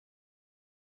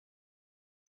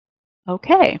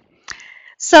Okay,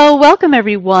 so welcome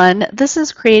everyone. This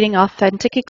is Creating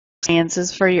Authentic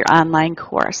Experiences for Your Online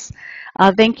Course.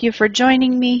 Thank you for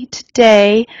joining me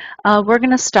today. We're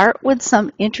going to start with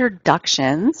some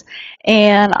introductions,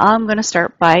 and I'm going to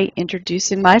start by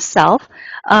introducing myself.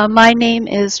 My name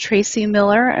is Tracy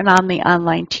Miller, and I'm the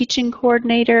Online Teaching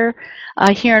Coordinator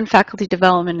here in Faculty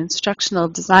Development Instructional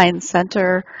Design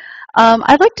Center.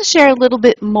 I'd like to share a little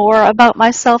bit more about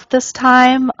myself this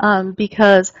time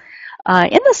because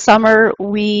in the summer,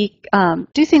 we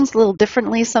do things a little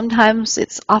differently. Sometimes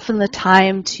it's often the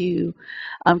time to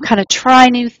kind of try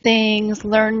new things,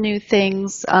 learn new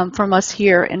things from us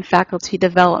here in faculty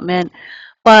development.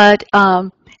 But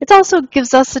it also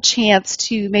gives us a chance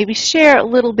to maybe share a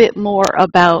little bit more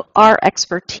about our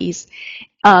expertise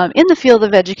in the field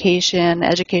of education,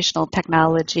 educational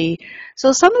technology.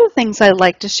 So some of the things I'd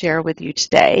like to share with you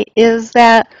today is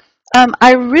that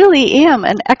I really am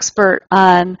an expert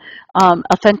on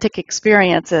authentic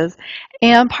experiences.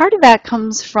 And part of that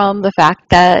comes from the fact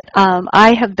that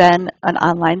I have been an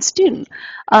online student.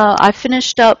 I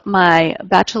finished up my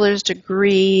bachelor's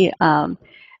degree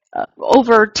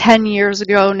over 10 years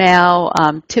ago now,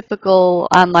 typical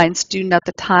online student at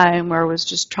the time where I was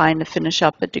just trying to finish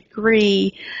up a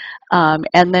degree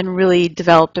and then really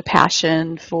developed a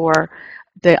passion for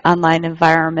the online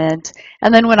environment,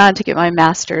 and then went on to get my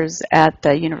master's at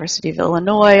the University of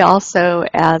Illinois, also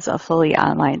as a fully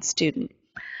online student.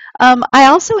 I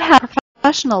also have a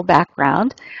professional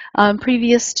background.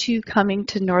 Previous to coming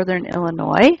to Northern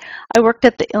Illinois, I worked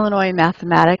at the Illinois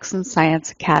Mathematics and Science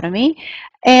Academy,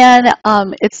 and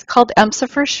it's called EMSA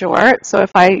for short. So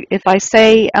if I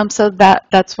say EMSA,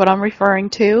 that's what I'm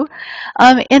referring to.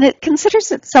 And it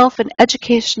considers itself an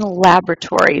educational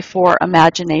laboratory for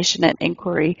imagination and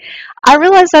inquiry. I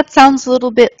realize that sounds a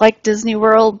little bit like Disney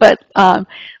World, but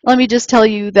let me just tell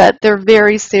you that they're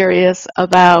very serious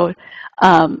about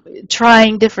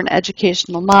trying different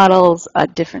educational models,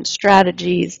 different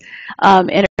strategies, and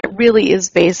it really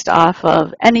is based off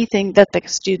of anything that the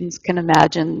students can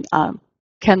imagine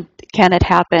can it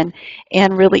happen,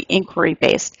 and really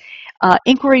inquiry-based.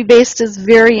 Inquiry-based is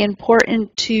very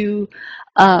important to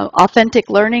authentic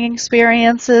learning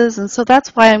experiences, and so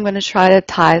that's why I'm going to try to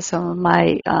tie some of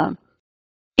my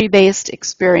based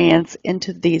experience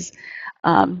into these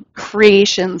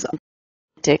creations of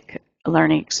authentic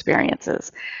learning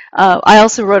experiences. I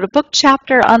also wrote a book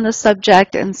chapter on the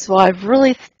subject, and so I've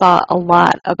really thought a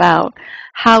lot about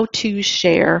how to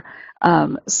share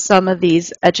some of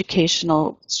these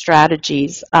educational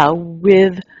strategies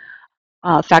with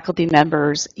faculty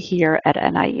members here at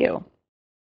NIU.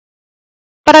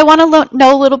 But I want to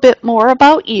know a little bit more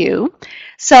about you.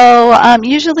 So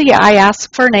usually I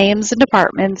ask for names and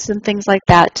departments and things like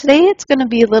that. Today it's going to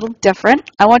be a little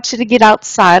different. I want you to get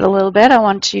outside a little bit. I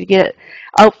want you to get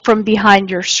out from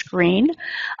behind your screen.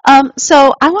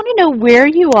 So I want to know where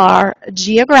you are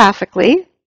geographically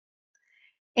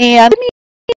and give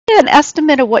me an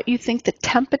estimate of what you think the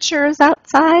temperature is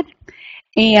outside.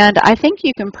 And I think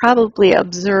you can probably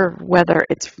observe whether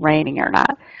it's raining or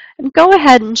not. And go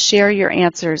ahead and share your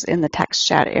answers in the text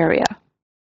chat area.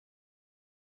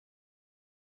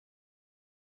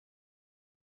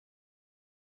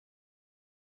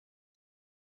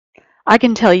 I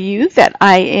can tell you that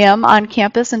I am on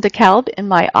campus in DeKalb in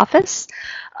my office.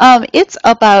 It's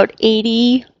about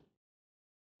 80,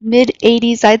 mid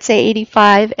 80s, I'd say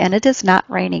 85, and it is not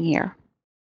raining here.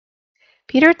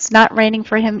 Peter, it's not raining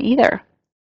for him either.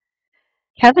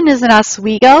 Kevin is in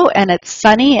Oswego, and it's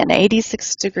sunny and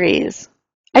 86 degrees.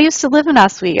 I used to live in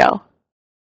Oswego.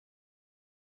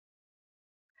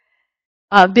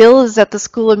 Bill is at the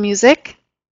School of Music.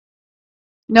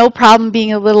 No problem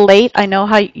being a little late. I know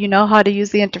how you know how to use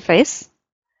the interface.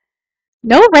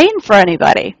 No rain for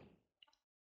anybody.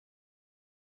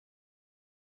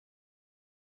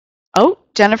 Oh,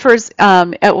 Jennifer's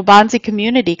at Waubonsie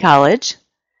Community College.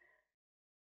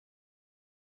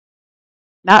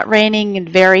 Not raining and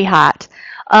very hot.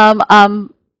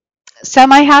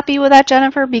 Semi-happy with that,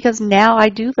 Jennifer, because now I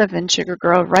do live in Sugar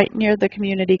Grove, right near the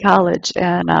community college,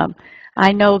 and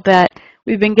I know that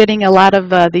we've been getting a lot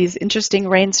of these interesting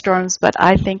rainstorms, but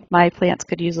I think my plants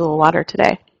could use a little water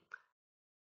today.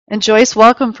 And Joyce,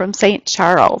 welcome from St.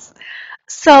 Charles.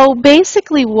 So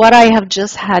basically what I have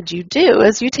just had you do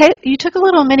is you took a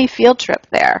little mini field trip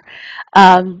there.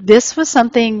 This was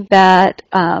something that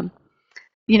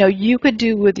you could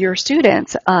do with your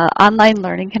students. Online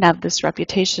learning can have this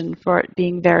reputation for it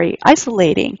being very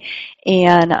isolating,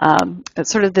 and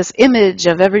sort of this image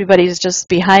of everybody's just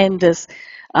behind this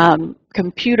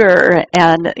computer,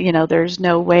 and there's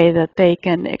no way that they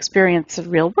can experience the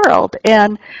real world.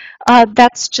 And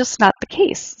that's just not the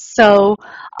case. So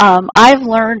I've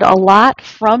learned a lot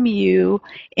from you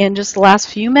in just the last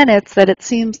few minutes that it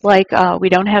seems like we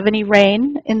don't have any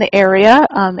rain in the area.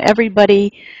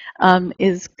 Everybody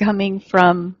is coming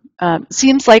from,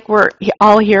 seems like we're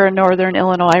all here in northern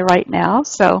Illinois right now.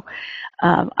 So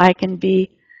I can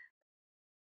be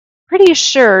pretty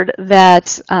assured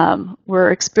that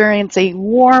we're experiencing a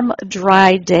warm,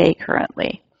 dry day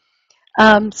currently.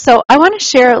 So I want to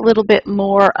share a little bit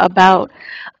more about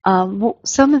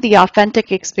some of the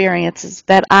authentic experiences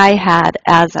that I had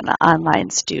as an online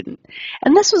student.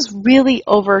 And this was really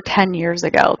over 10 years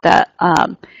ago that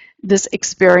this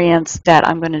experience that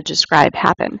I'm going to describe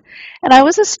happened. And I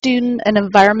was a student, an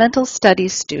environmental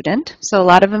studies student, so a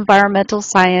lot of environmental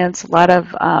science, a lot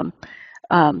of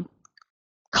um,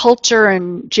 culture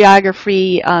and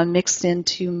geography mixed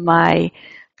into my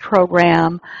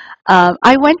program.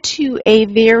 I went to a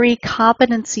very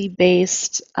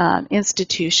competency-based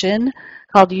institution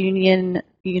called Union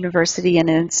University and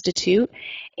Institute.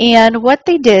 And what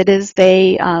they did is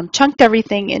they chunked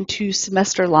everything into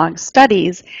semester-long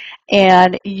studies,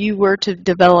 and you were to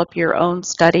develop your own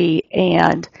study.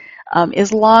 And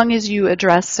as long as you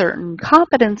address certain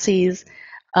competencies,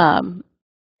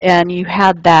 and you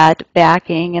had that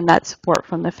backing and that support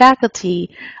from the faculty,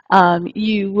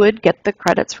 you would get the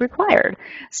credits required.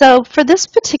 So for this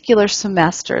particular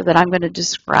semester that I'm going to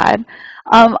describe,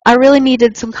 I really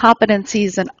needed some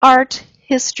competencies in art,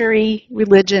 history,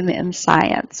 religion, and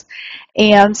science.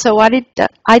 And so what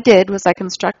I did was I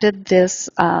constructed this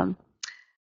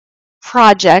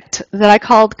project that I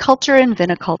called Culture and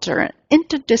Viniculture, an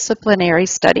interdisciplinary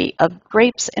study of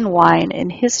grapes and wine in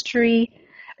history,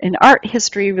 in art,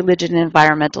 history, religion, and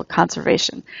environmental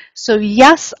conservation. So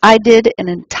yes, I did an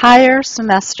entire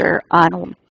semester on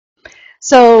wine.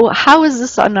 So how is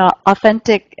this an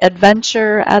authentic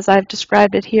adventure as I've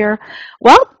described it here?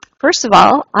 Well, first of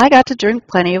all, I got to drink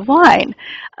plenty of wine.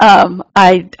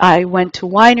 I went to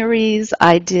wineries,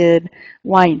 I did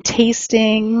wine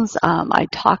tastings, I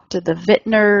talked to the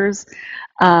vintners.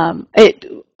 A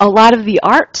lot of the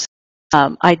art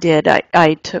I did.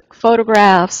 I took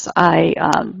photographs, I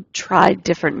tried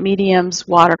different mediums,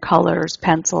 watercolors,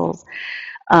 pencils.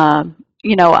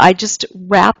 I just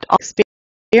wrapped all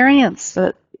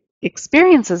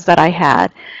experiences that I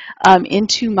had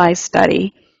into my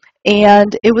study.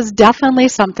 And it was definitely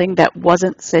something that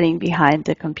wasn't sitting behind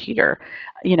the computer.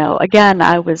 Again,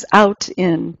 I was out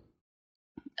in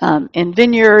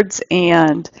vineyards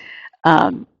and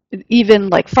um, even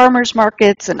like farmers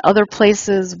markets and other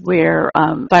places where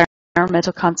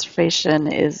environmental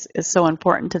conservation is so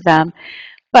important to them.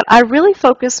 But I really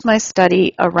focused my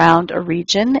study around a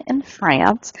region in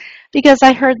France because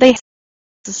I heard they had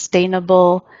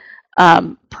sustainable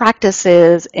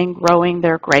practices in growing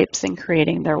their grapes and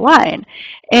creating their wine.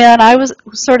 And I was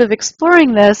sort of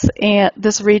exploring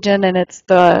this region, and it's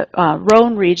the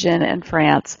Rhone region in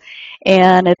France,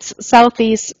 and it's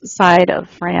southeast side of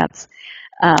France.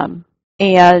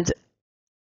 And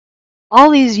all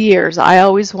these years, I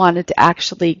always wanted to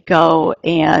actually go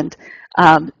and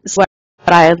what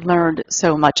I had learned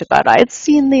so much about. I had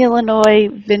seen the Illinois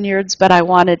vineyards, but I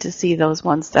wanted to see those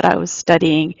ones that I was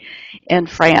studying in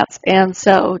France. And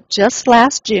so just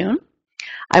last June,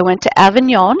 I went to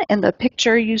Avignon, and the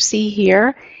picture you see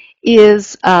here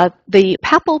is the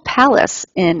Papal Palace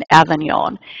in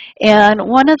Avignon. And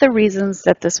one of the reasons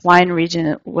that this wine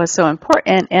region was so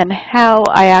important and how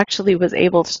I actually was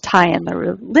able to tie in the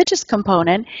religious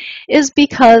component is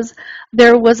because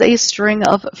there was a string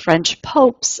of French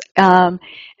popes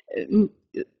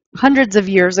hundreds of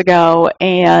years ago,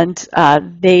 and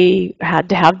they had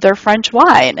to have their French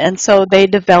wine. And so they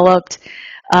developed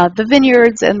the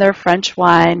vineyards and their French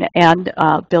wine and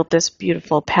built this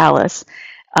beautiful palace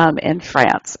in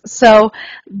France. So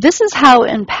this is how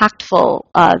impactful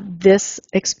this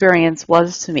experience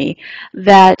was to me,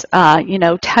 that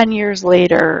 10 years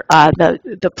later,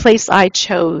 the place I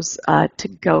chose to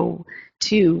go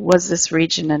to was this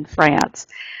region in France.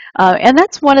 And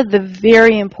that's one of the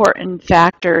very important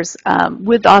factors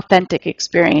with authentic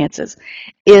experiences,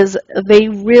 is they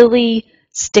really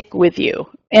stick with you.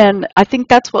 And I think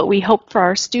that's what we hope for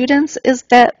our students, is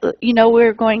that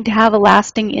we're going to have a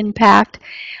lasting impact.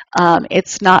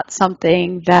 It's not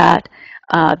something that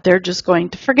they're just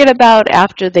going to forget about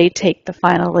after they take the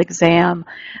final exam.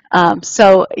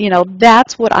 So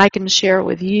that's what I can share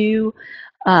with you,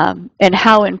 and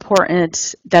how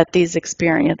important that these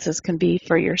experiences can be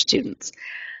for your students.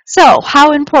 So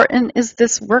how important is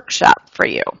this workshop for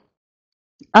you?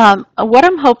 What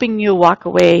I'm hoping you'll walk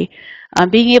away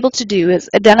being able to do is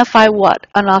identify what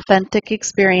an authentic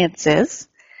experience is,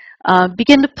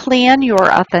 begin to plan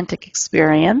your authentic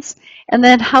experience, and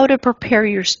then how to prepare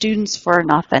your students for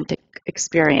an authentic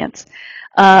experience.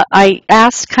 I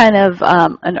asked kind of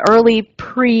an early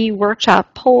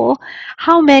pre-workshop poll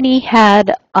how many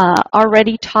had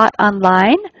already taught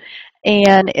online,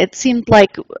 and it seemed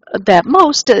like that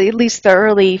most, at least the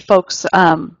early folks,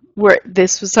 were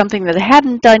this was something that they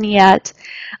hadn't done yet.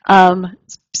 Um,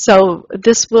 so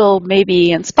this will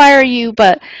maybe inspire you,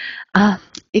 but uh,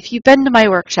 if you've been to my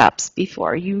workshops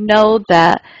before, you know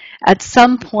that at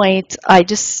some point I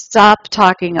just stopped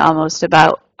talking almost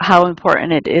about how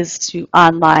important it is to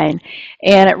online,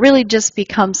 and it really just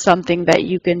becomes something that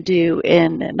you can do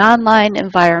in an online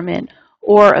environment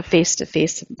or a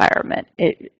face-to-face environment.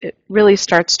 It really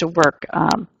starts to work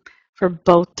for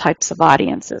both types of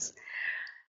audiences.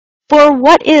 For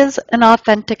what is an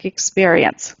authentic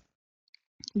experience?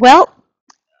 Well,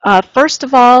 first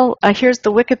of all, here's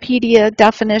the Wikipedia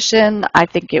definition. I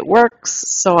think it works,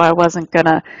 so I wasn't going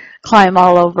to climb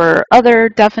all over other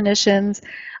definitions.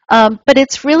 But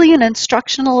it's really an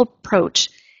instructional approach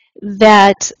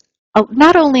that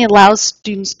not only allows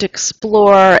students to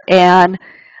explore and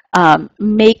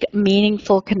make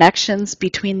meaningful connections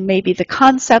between maybe the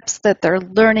concepts that they're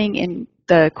learning in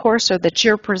the course or that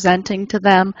you're presenting to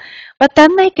them, but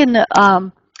then they can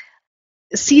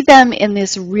see them in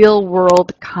this real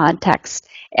world context.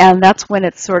 And that's when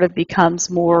it sort of becomes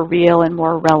more real and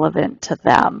more relevant to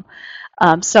them.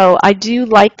 So I do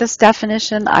like this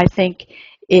definition. I think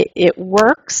it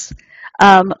works.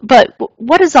 But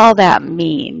what does all that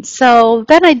mean? So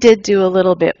then I did do a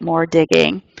little bit more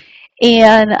digging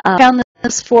and found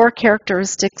this 4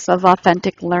 characteristics of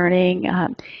authentic learning.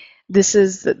 This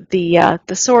is the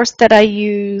source that I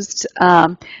used.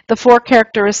 The 4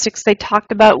 characteristics they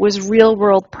talked about was real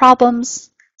world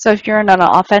problems. So if you're in an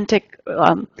authentic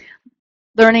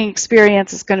learning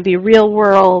experience, it's going to be real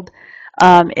world.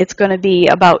 It's going to be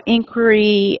about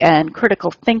inquiry and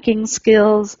critical thinking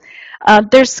skills.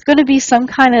 There's going to be some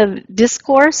kind of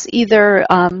discourse. Either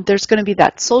there's going to be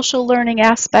that social learning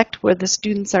aspect where the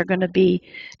students are going to be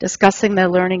discussing their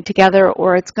learning together,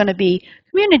 or it's going to be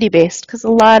community-based, because a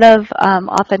lot of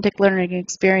authentic learning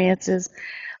experiences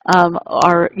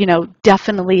are,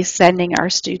 definitely sending our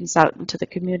students out into the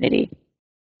community.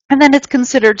 And then it's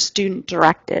considered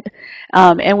student-directed.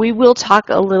 And we will talk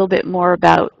a little bit more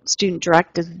about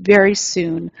student-directed very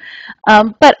soon.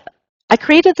 But I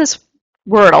created this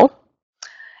Wordle,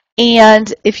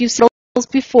 and if you've seen those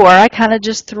before, I kind of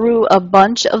just threw a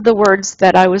bunch of the words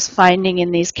that I was finding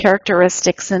in these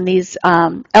characteristics and these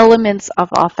elements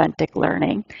of authentic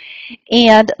learning.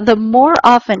 And the more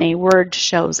often a word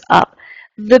shows up,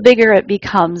 the bigger it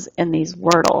becomes in these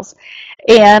Wordles.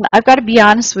 And I've got to be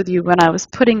honest with you, when I was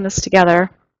putting this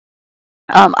together,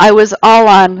 I was all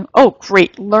on, oh,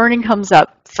 great, learning comes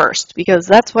up first, because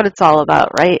that's what it's all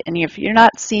about, right? And if you're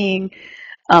not seeing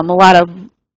a lot of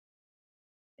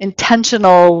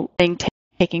intentional thing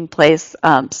taking place,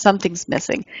 something's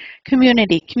missing.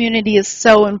 Community is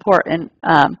so important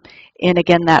in,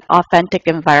 again, that authentic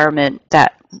environment,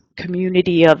 that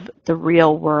community of the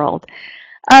real world.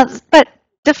 But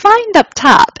defined up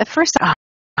top, at first,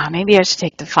 maybe I should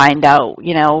take defined out,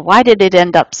 why did it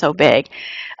end up so big?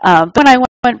 But when I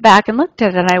went back and looked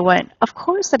at it, I went, of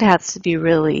course it has to be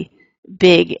really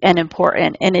big and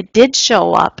important. And it did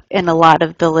show up in a lot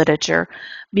of the literature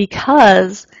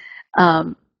because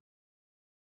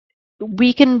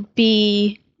we can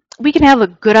have a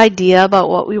good idea about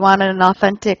what we want an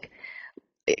authentic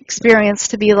experience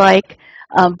to be like,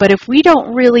 but if we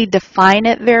don't really define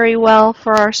it very well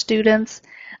for our students,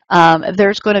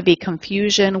 there's going to be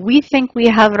confusion. We think we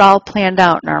have it all planned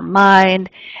out in our mind,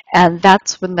 and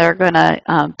that's when they're going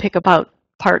to pick apart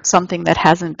something that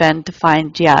hasn't been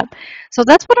defined yet. So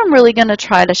that's what I'm really going to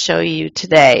try to show you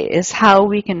today, is how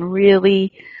we can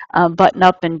really button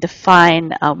up and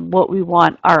define what we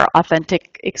want our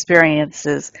authentic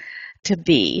experiences to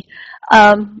be.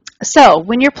 So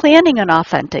when you're planning an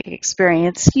authentic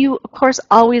experience, you, of course,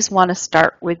 always want to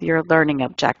start with your learning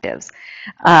objectives.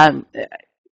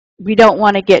 We don't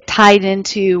want to get tied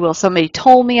into, well, somebody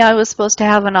told me I was supposed to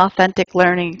have an authentic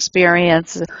learning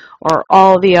experience, or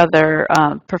all the other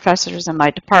professors in my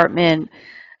department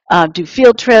do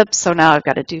field trips, so now I've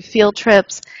got to do field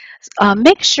trips.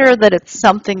 Make sure that it's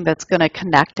something that's going to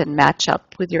connect and match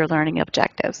up with your learning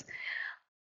objectives.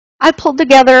 I pulled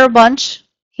together a bunch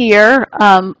here.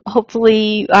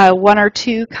 Hopefully 1 or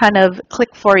 2 kind of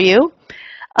click for you.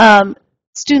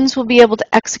 Students will be able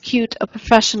to execute a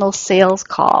professional sales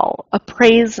call,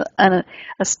 appraise an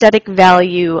aesthetic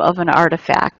value of an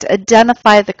artifact,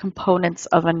 identify the components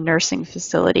of a nursing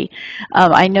facility.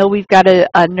 I know we've got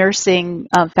a nursing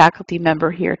faculty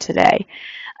member here today.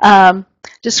 Um,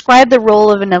 Describe the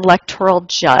role of an electoral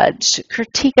judge,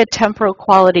 critique a temporal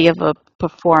quality of a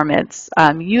performance,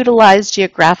 utilize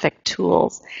geographic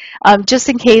tools. Just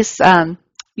in case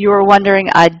you were wondering,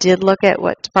 I did look at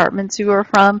what departments you were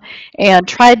from and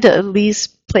tried to at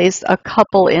least place a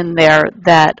couple in there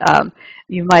that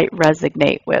you might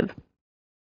resonate with.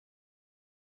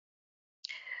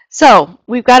 So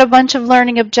we've got a bunch of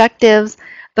learning objectives.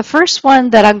 The first one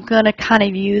that I'm going to kind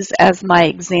of use as my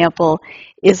example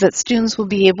is that students will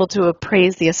be able to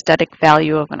appraise the aesthetic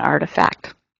value of an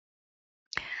artifact.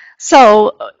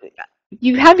 So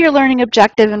you have your learning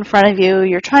objective in front of you.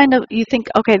 You think,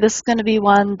 okay, this is going to be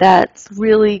one that's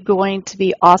really going to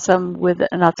be awesome with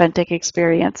an authentic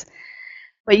experience.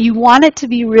 But you want it to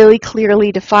be really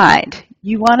clearly defined.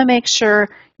 You want to make sure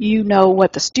you know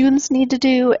what the students need to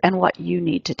do and what you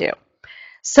need to do.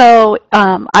 So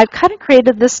I've kind of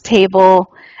created this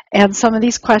table and some of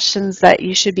these questions that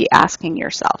you should be asking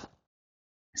yourself.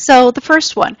 So the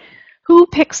first one, who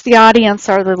picks the audience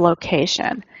or the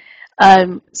location?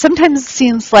 Sometimes it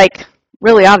seems like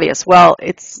really obvious. Well,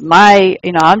 it's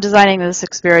I'm designing this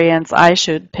experience. I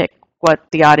should pick what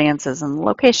the audience is and the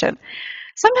location.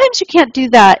 Sometimes you can't do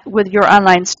that with your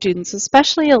online students,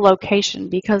 especially a location,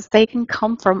 because they can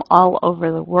come from all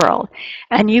over the world.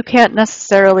 And you can't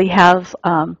necessarily have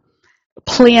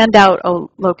planned out a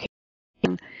location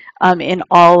in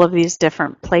all of these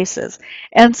different places.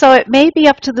 And so it may be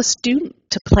up to the student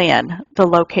to plan the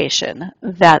location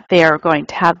that they are going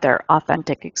to have their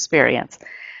authentic experience.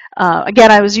 Again,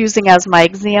 I was using as my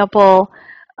example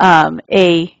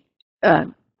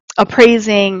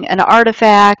appraising an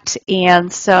artifact,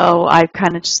 and so I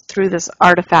kind of just threw this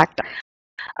artifact.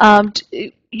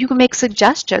 You can make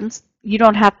suggestions. You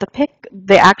don't have to pick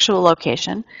the actual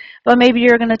location, but maybe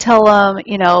you're going to tell them,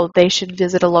 they should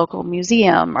visit a local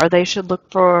museum or they should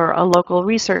look for a local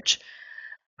research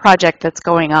project that's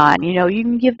going on. You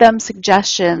can give them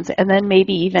suggestions and then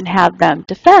maybe even have them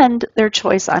defend their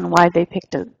choice on why they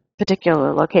picked a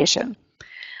particular location.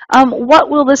 What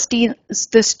will the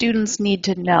students need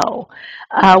to know?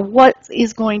 What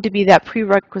is going to be that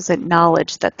prerequisite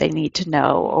knowledge that they need to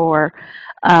know? Or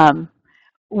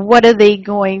what are they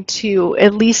going to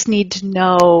at least need to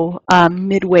know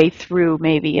midway through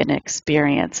maybe an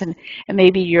experience? And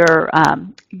maybe you're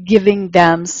giving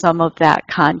them some of that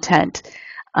content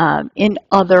in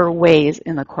other ways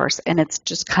in the course, and it's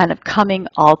just kind of coming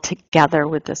all together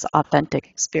with this authentic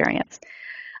experience.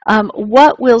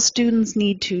 What will students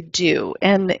need to do?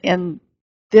 And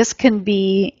this can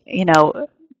be,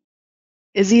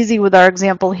 is easy with our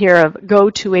example here of go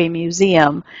to a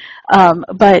museum,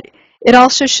 but it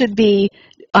also should be,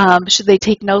 should they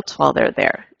take notes while they're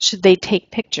there? Should they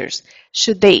take pictures?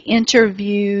 Should they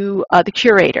interview the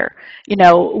curator?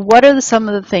 What are some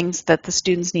of the things that the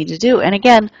students need to do? And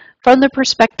again, from the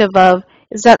perspective of,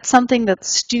 is that something that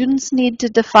students need to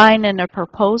define in a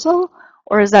proposal?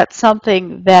 Or is that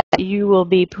something that you will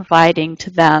be providing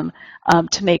to them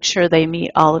to make sure they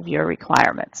meet all of your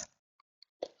requirements?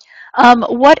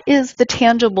 What is the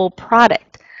tangible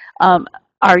product?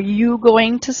 Are you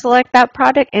going to select that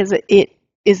product? Is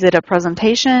it a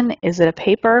presentation? Is it a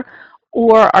paper?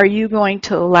 Or are you going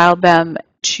to allow them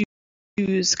to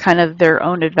choose kind of their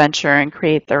own adventure and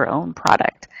create their own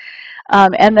product?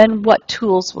 And then what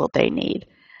tools will they need?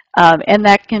 And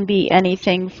that can be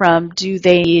anything from, do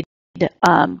they need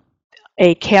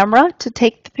a camera to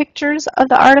take the pictures of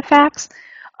the artifacts?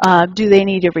 Do they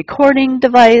need a recording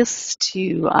device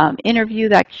to interview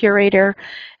that curator?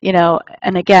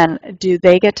 And again, do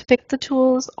they get to pick the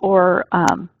tools, or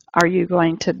are you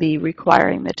going to be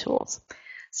requiring the tools?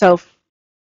 So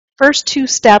first two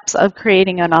steps of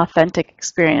creating an authentic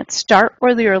experience: start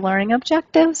with your learning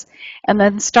objectives and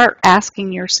then start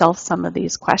asking yourself some of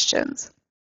these questions.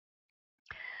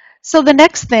 So the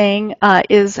next thing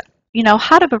is,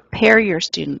 how to prepare your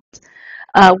students.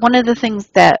 One of the things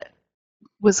that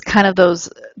was kind of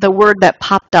the word that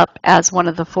popped up as one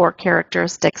of the 4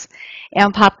 characteristics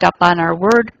and popped up on our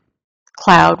word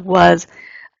cloud was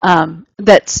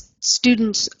that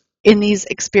students in these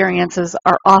experiences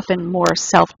are often more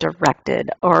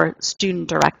self-directed or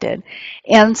student-directed.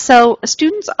 And so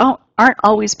students aren't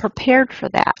always prepared for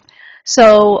that.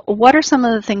 So what are some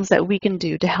of the things that we can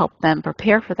do to help them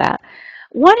prepare for that?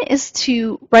 One is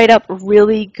to write up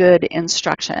really good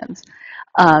instructions.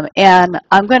 And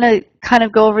I'm going to kind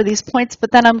of go over these points,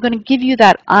 but then I'm going to give you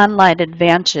that online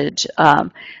advantage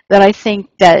that I think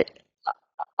that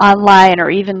online,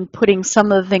 or even putting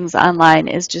some of the things online,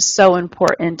 is just so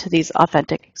important to these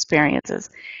authentic experiences.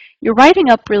 You're writing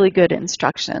up really good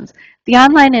instructions. The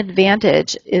online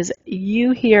advantage is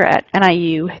you here at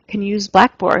NIU can use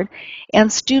Blackboard,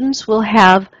 and students will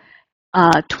have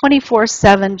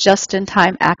 24/7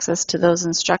 just-in-time access to those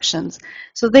instructions,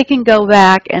 so they can go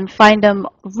back and find them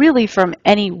really from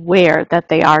anywhere that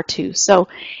they are to. So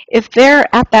if they're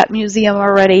at that museum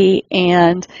already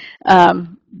and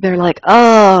they're like,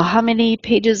 oh, how many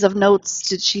pages of notes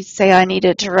did she say I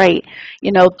needed to write?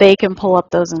 You know, they can pull up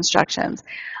those instructions.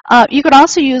 You can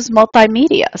also use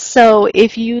multimedia. So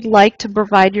if you'd like to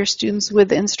provide your students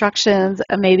with instructions,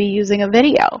 maybe using a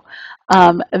video,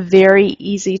 very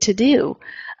easy to do.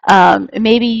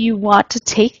 Maybe you want to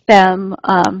take them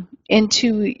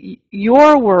into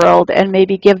your world and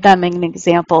maybe give them an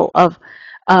example of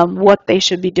what they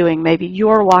should be doing. Maybe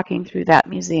you're walking through that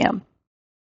museum.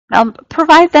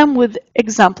 Provide them with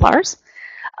exemplars.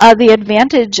 The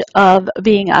advantage of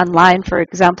being online for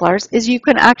exemplars is you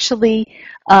can actually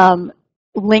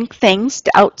link things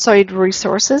to outside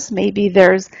resources. Maybe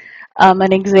there's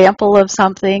an example of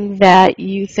something that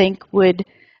you think would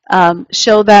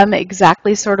show them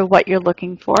exactly sort of what you're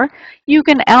looking for. You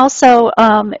can also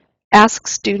ask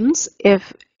students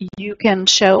if you can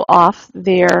show off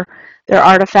their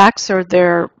artifacts or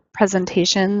their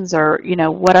presentations, or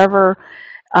whatever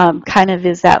kind of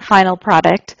is that final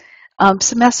product,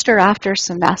 semester after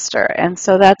semester. And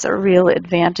so that's a real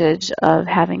advantage of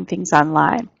having things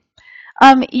online.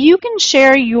 You can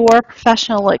share your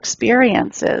professional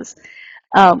experiences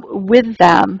with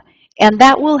them, and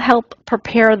that will help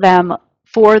prepare them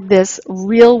for this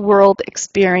real world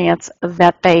experience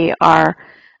that they are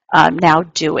now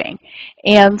doing.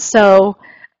 And so,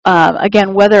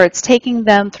 again, whether it's taking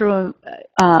them through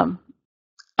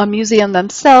a museum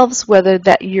themselves, whether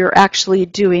that you're actually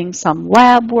doing some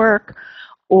lab work,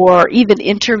 or even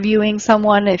interviewing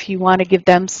someone if you want to give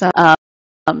them some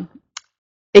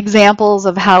examples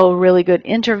of how a really good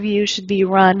interview should be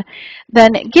run,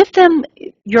 then give them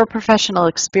your professional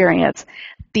experience.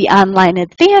 The online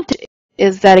advantage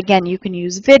is that, again, you can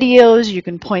use videos, you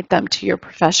can point them to your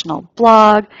professional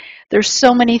blog. There's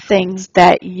so many things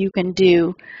that you can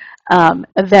do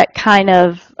that kind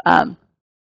of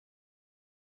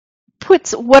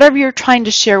puts whatever you're trying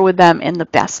to share with them in the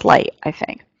best light, I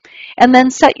think. And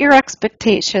then set your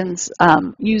expectations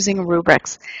using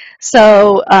rubrics.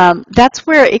 So that's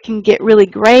where it can get really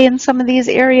gray in some of these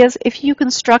areas. If you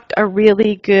construct a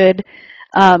really good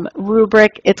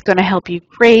rubric, it's going to help you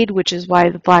grade, which is why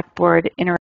the Blackboard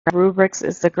Interactive Rubrics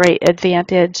is the great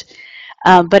advantage.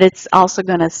 But it's also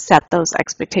going to set those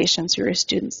expectations for your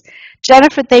students.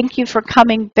 Jennifer, thank you for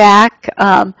coming back.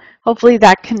 Hopefully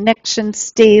that connection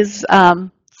stays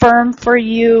firm for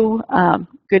you.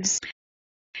 Good.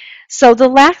 So the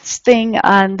last thing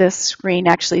on this screen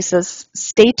actually says,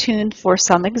 stay tuned for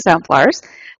some exemplars,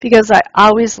 because I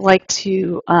always like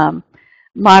to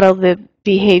model the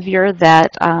behavior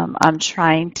that I'm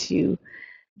trying to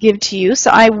give to you.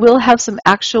 So I will have some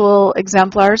actual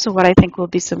exemplars of what I think will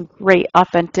be some great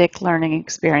authentic learning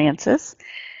experiences.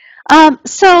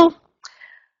 So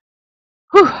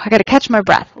I got to catch my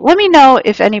breath. Let me know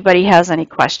if anybody has any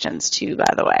questions too,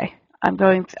 by the way.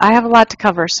 I have a lot to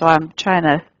cover, so I'm trying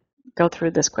to go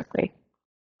through this quickly.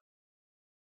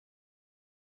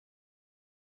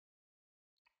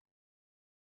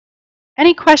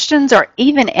 Any questions, or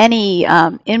even any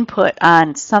input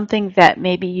on something that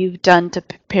maybe you've done to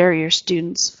prepare your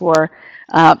students for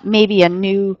maybe a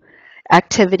new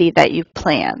activity that you've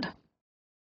planned?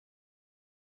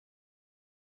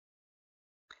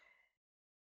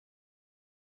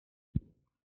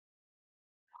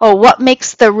 Oh, what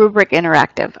makes the rubric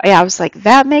interactive? Yeah, I was like,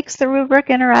 that makes the rubric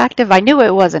interactive? I knew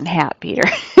it wasn't HAT, Peter.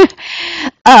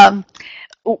 um,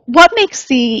 what makes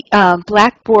the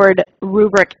Blackboard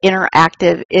rubric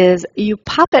interactive is you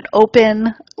pop it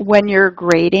open when you're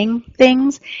grading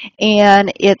things,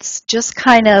 and it's just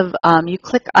kind of, you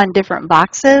click on different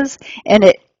boxes, and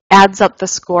it adds up the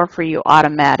score for you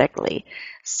automatically.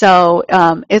 So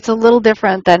it's a little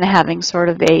different than having sort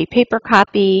of a paper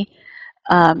copy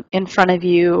in front of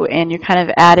you, and you're kind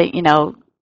of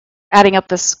adding up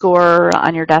the score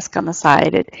on your desk on the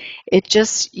side. It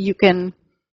just, you can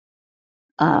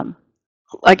um,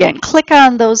 again click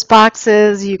on those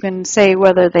boxes. You can say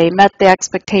whether they met the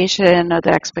expectation, or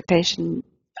the expectation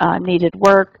needed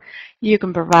work. You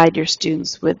can provide your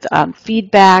students with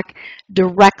feedback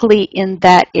directly in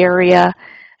that area.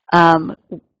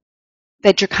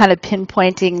 that you're kind of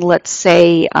pinpointing, let's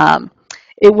say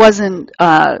it wasn't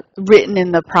written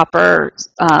in the proper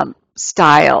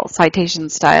style, citation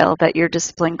style that your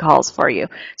discipline calls for you.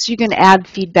 So you can add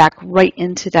feedback right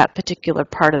into that particular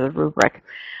part of the rubric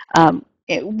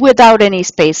without any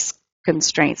space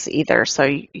constraints either. So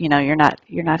you're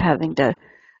not having to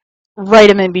write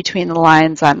them in between the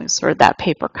lines on sort of that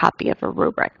paper copy of a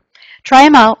rubric. Try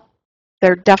them out.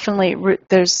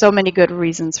 There's so many good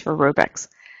reasons for rubrics.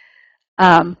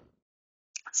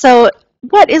 So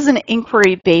what is an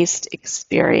inquiry-based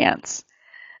experience?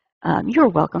 You're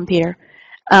welcome, Peter.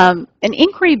 An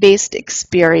inquiry-based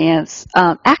experience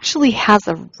actually has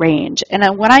a range.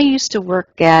 And when I used to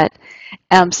work at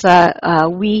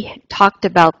EMSA, we talked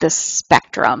about this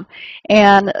spectrum.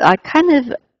 And I kind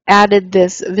of added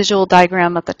this visual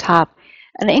diagram at the top.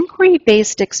 An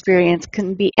inquiry-based experience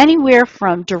can be anywhere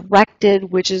from directed,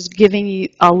 which is giving you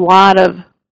a lot of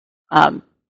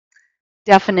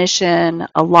definition,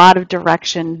 a lot of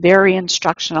direction, very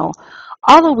instructional,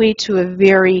 all the way to a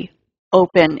very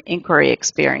open inquiry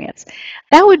experience.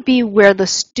 That would be where the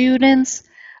students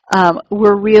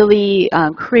were really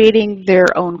creating their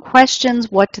own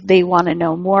questions. What did they want to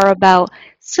know more about?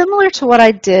 Similar to what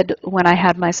I did when I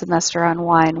had my semester on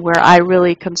wine, where I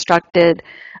really constructed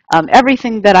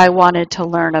everything that I wanted to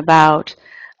learn about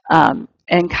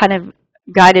and kind of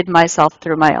guided myself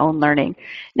through my own learning.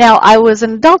 Now, I was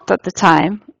an adult at the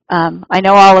time. I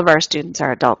know all of our students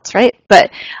are adults, right?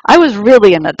 But I was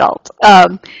really an adult.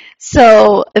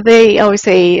 So they always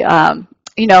say, a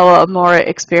more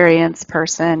experienced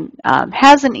person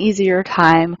has an easier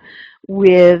time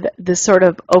with this sort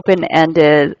of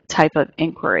open-ended type of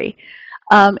inquiry.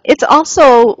 It's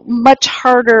also much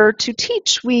harder to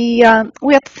teach. We have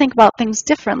to think about things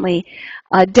differently.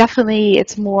 Definitely,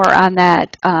 it's more on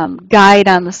that guide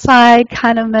on the side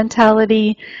kind of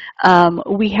mentality.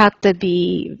 We have to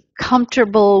be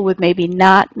comfortable with maybe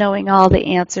not knowing all the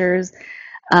answers,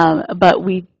 but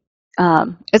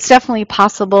it's definitely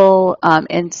possible,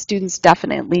 and students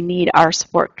definitely need our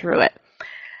support through it.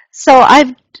 So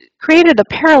I've created a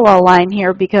parallel line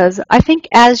here because I think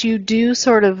as you do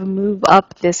sort of move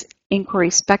up this inquiry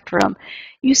spectrum,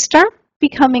 you start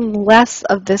becoming less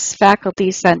of this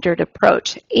faculty-centered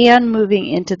approach and moving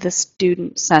into the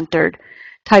student-centered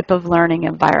type of learning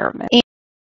environment.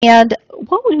 And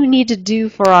what we need to do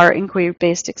for our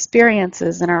inquiry-based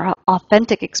experiences and our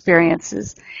authentic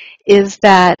experiences is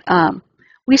that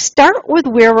we start with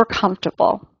where we're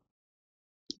comfortable.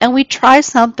 And we try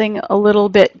something a little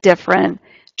bit different,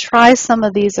 try some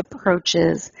of these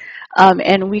approaches,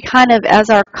 and we kind of,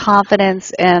 as our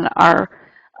confidence and our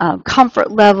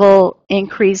comfort level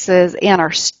increases and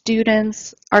our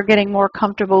students are getting more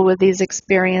comfortable with these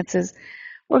experiences,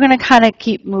 we're going to kind of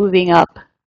keep moving up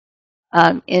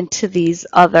into these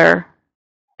other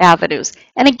avenues.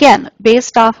 And again,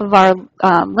 based off of our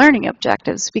learning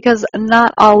objectives, because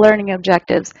not all learning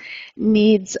objectives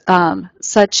needs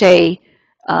such a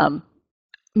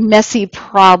messy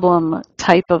problem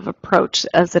type of approach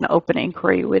as an open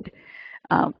inquiry would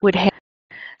have.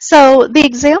 So the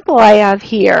example I have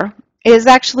here is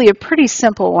actually a pretty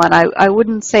simple one. I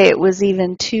wouldn't say it was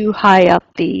even too high up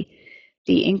the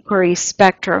inquiry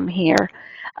spectrum here.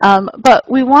 But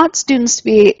we want students to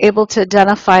be able to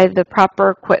identify the proper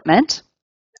equipment,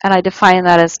 and I define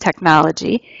that as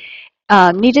technology,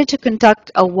 needed to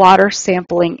conduct a water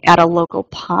sampling at a local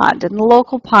pond. And the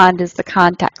local pond is the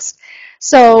context.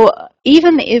 So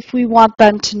even if we want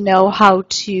them to know how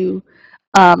to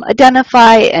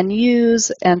identify and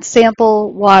use and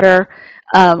sample water,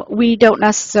 we don't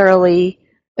necessarily,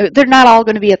 they're not all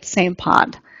going to be at the same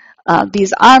pond.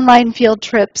 These online field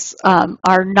trips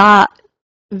are not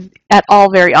at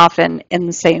all very often in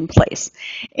the same place.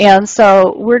 And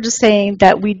so we're just saying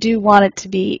that we do want it to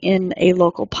be in a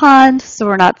local pond, so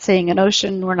we're not saying an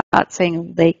ocean, we're not saying a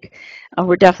lake.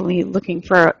 We're definitely looking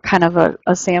for kind of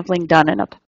a sampling done in a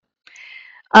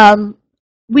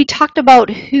we talked about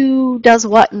who does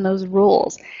what in those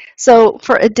rules. So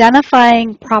for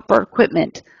identifying proper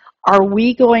equipment, are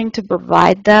we going to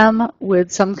provide them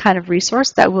with some kind of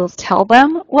resource that will tell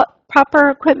them what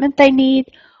proper equipment they need?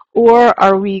 Or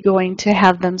are we going to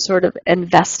have them sort of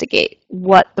investigate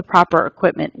what the proper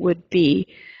equipment would be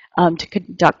to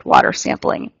conduct water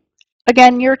sampling?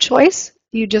 Again, your choice.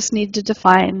 You just need to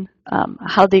define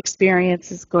how the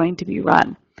experience is going to be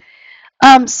run.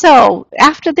 So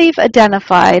after they've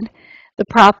identified the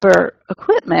proper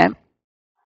equipment,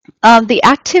 the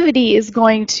activity is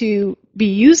going to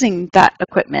be using that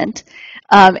equipment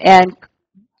and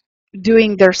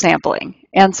doing their sampling.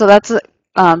 And so that's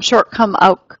a short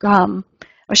outcome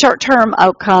a short-term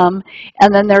outcome,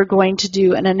 and then they're going to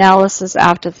do an analysis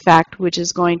after the fact, which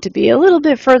is going to be a little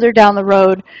bit further down the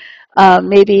road,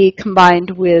 maybe combined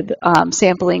with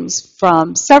samplings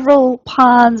from several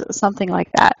ponds, something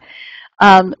like that.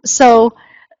 So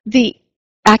the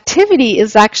activity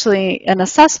is actually an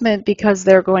assessment because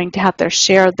they're going to have to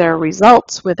share their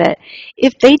results with it.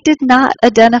 If they did not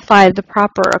identify the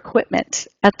proper equipment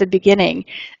at the beginning,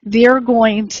 they're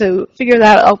going to figure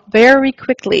that out very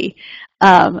quickly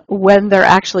when they're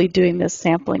actually doing this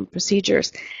sampling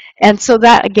procedures. And so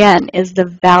that, again, is the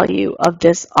value of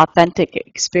this authentic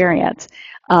experience.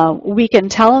 We can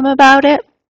tell them about it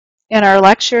in our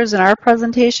lectures and our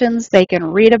presentations. They can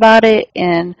read about it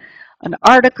in an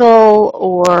article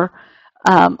or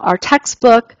our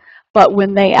textbook, but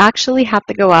when they actually have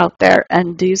to go out there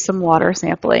and do some water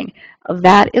sampling,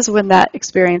 that is when that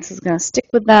experience is going to stick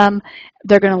with them.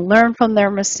 They're going to learn from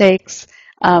their mistakes.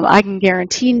 I can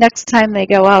guarantee next time they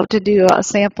go out to do a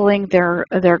sampling, they're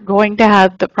going to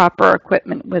have the proper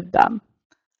equipment with them.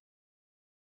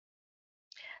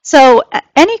 So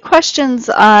any questions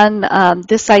on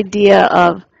this idea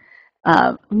of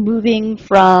moving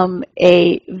from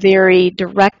a very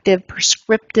directive,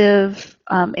 prescriptive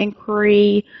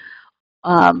inquiry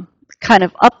kind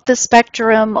of up the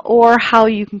spectrum, or how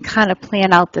you can kind of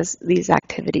plan out these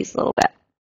activities a little bit?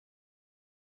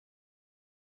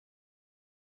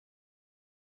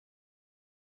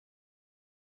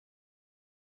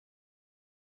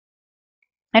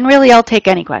 And really, I'll take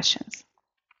any questions.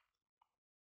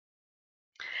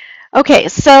 Okay,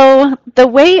 so the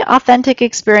way authentic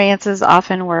experiences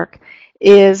often work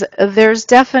is there's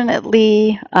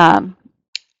definitely an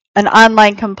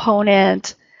online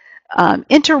component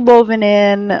interwoven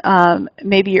in.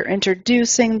 Maybe you're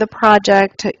introducing the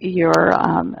project, you're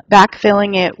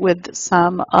backfilling it with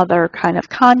some other kind of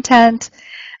content.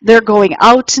 They're going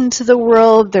out into the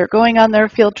world, they're going on their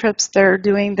field trips, they're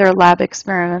doing their lab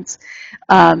experiments,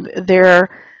 they're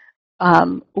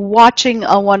watching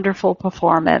a wonderful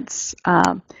performance.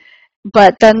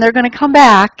 But then they're going to come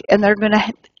back and they're going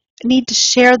to need to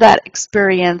share that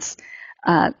experience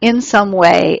in some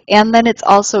way, and then it's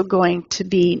also going to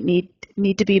be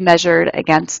need to be measured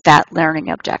against that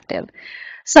learning objective.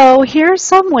 So here's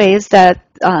some ways that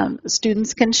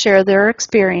students can share their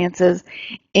experiences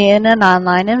in an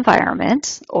online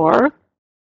environment or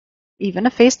even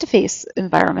a face-to-face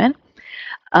environment.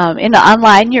 In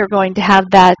online, you're going to have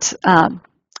that,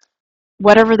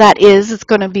 whatever that is, it's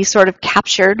going to be sort of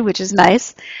captured, which is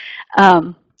nice.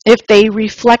 If they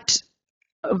reflect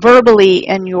verbally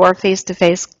in your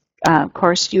face-to-face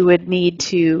course, you would need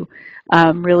to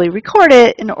really record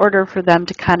it in order for them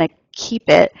to kind of keep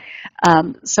it.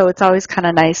 So it's always kind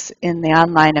of nice in the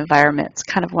online environment. It's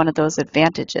kind of one of those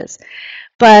advantages.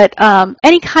 But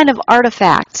any kind of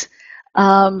artifact,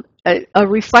 a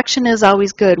reflection is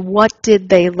always good. What did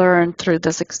they learn through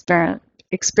this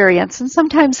experience? And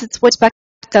sometimes it's what you expect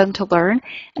them to learn,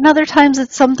 and other times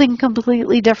it's something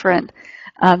completely different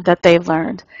that they've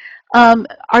learned.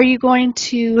 Are you going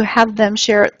to have them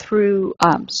share it through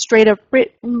straight up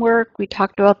written work? We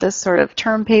talked about this sort of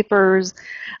term papers,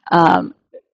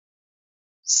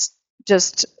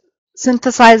 just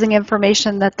synthesizing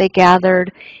information that they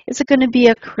gathered. Is it going to be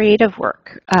a creative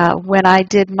work? When I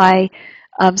did my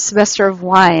semester of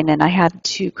wine and I had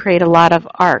to create a lot of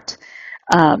art,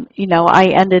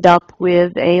 I ended up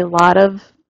with a lot of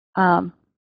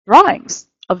drawings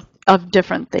of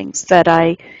different things that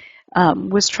I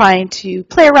was trying to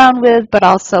play around with, but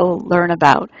also learn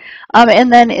about.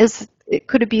 And then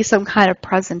could it be some kind of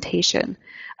presentation?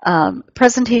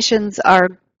 Presentations are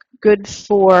good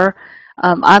for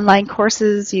online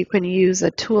courses. You can use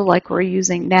a tool like we're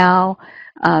using now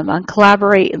on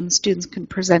Collaborate, and students can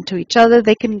present to each other.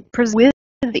 They can present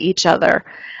with each other.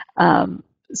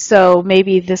 So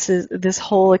maybe this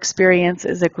whole experience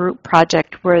is a group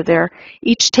project where they're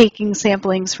each taking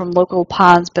samplings from local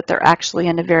ponds, but they're actually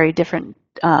in a very different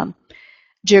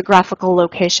geographical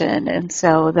location. And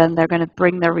so then they're going to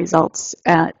bring their results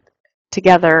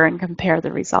together and compare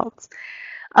the results.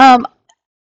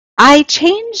 I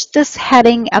changed this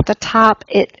heading at the top.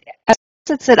 It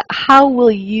said, how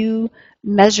will you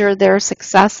measure their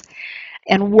success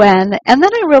and when? And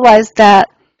then I realized that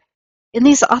in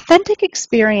these authentic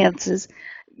experiences,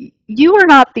 you are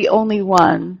not the only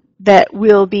one that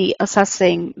will be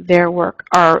assessing their work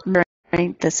or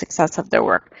measuring the success of their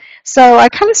work. So I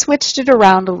kind of switched it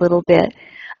around a little bit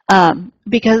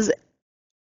because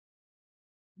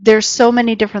there's so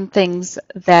many different things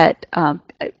that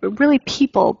really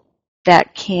people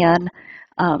that can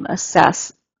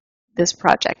assess this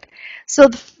project. So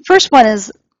the first one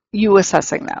is you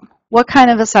assessing them. What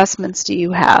kind of assessments do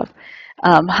you have?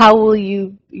 How will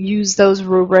you use those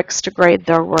rubrics to grade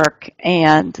their work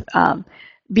and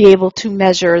be able to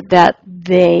measure that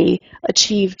they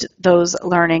achieved those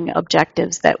learning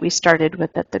objectives that we started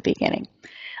with at the beginning?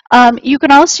 You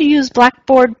can also use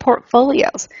Blackboard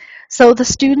portfolios. So the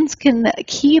students can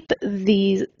keep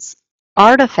these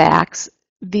artifacts,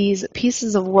 these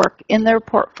pieces of work in their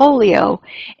portfolio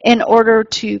in order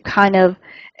to kind of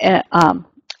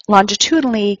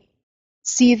longitudinally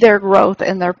see their growth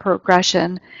and their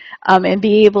progression, and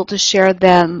be able to share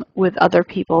them with other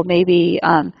people, maybe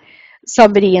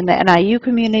somebody in the NIU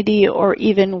community or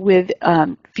even with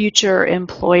future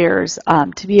employers,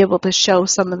 to be able to show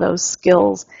some of those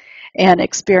skills and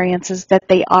experiences that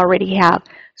they already have.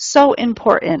 So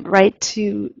important, right,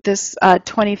 to this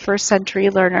 21st century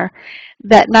learner,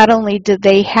 that not only do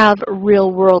they have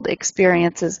real world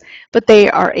experiences, but they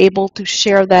are able to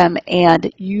share them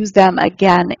and use them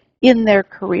again in their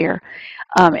career.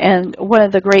 And one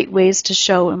of the great ways to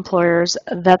show employers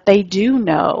that they do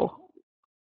know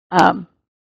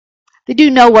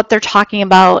what they're talking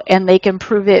about, and they can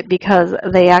prove it because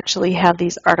they actually have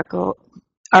these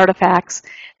artifacts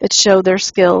that show their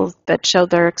skills, that show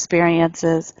their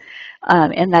experiences,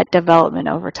 and that development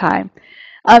over time.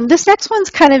 This next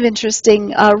one's kind of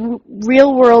interesting,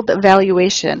 real-world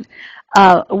evaluation.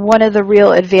 One of the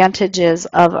real advantages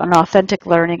of an authentic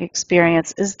learning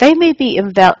experience is they may be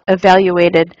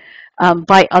evaluated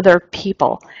by other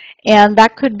people. And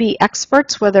that could be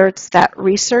experts, whether it's that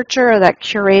researcher or that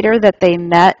curator that they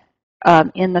met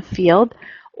in the field,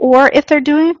 or if they're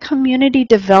doing a community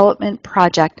development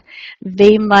project,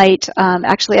 they might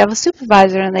actually have a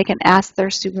supervisor, and they can ask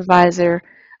their supervisor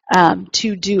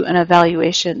to do an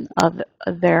evaluation of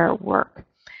their work.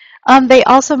 They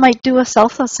also might do a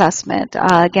self-assessment,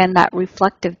 again, that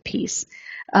reflective piece.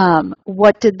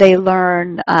 What did they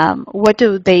learn? What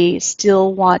do they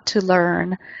still want to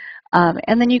learn?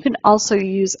 And then you can also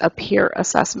use a peer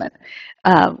assessment,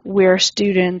 where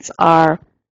students are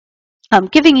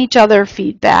giving each other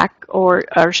feedback, or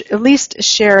at least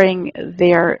sharing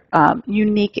their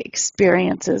unique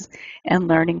experiences and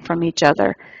learning from each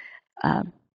other.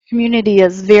 Community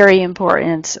is very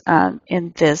important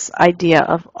in this idea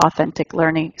of authentic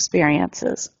learning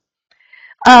experiences.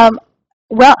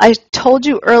 Well, I told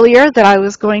you earlier that I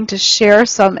was going to share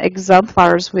some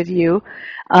exemplars with you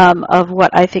of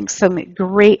what I think some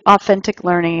great authentic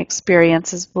learning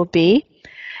experiences will be.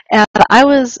 And I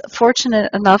was fortunate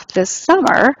enough this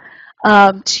summer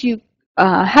to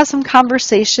have some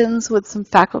conversations with some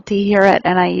faculty here at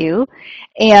NIU.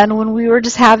 And when we were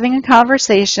just having a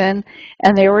conversation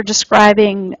and they were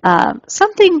describing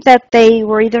something that they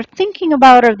were either thinking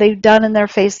about or they've done in their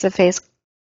face-to-face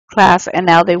class and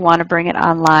now they want to bring it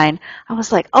online, I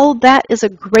was like, oh, that is a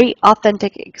great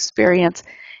authentic experience.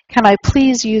 Can I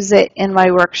please use it in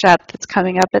my workshop that's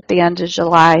coming up at the end of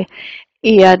July?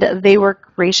 And they were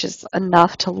gracious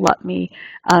enough to let me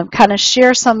kind of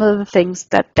share some of the things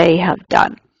that they have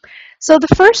done. So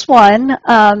the first one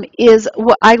is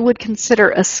what I would consider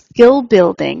a skill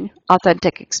building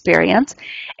authentic experience,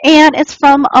 and it's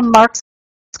from a Marx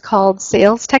called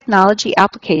Sales Technology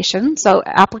Application. So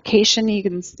application, you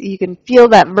can feel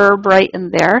that verb right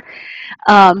in there.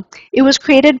 It was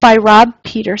created by Rob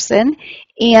Peterson,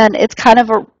 and it's kind of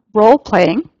a role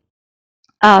playing.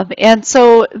 And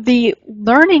so the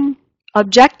learning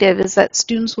objective is that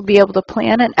students will be able to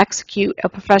plan and execute a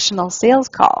professional sales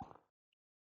call.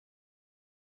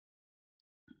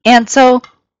 And so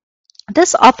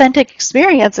this authentic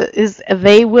experience is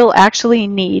they will actually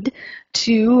need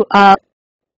to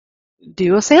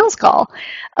do a sales call.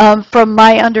 From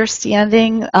my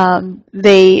understanding,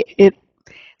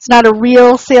 it's not a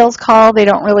real sales call. They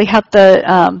don't really have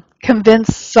to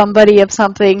convince somebody of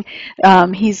something.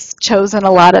 He's chosen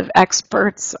a lot of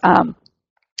experts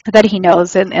that he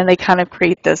knows, and they kind of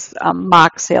create this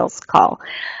mock sales call.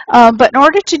 But in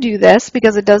order to do this,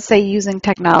 because it does say using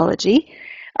technology,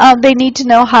 they need to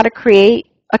know how to create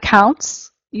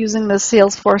accounts using the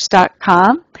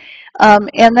Salesforce.com.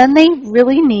 And then they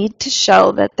really need to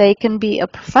show that they can be a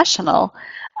professional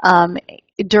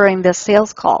during this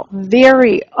sales call.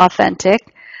 Very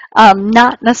authentic,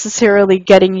 not necessarily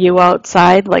getting you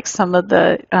outside like some of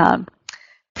the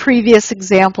previous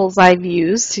examples I've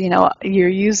used. You know, you're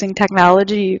using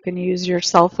technology, you can use your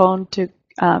cell phone to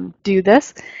do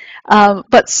this.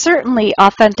 But certainly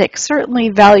authentic, certainly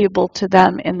valuable to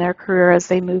them in their career as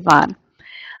they move on.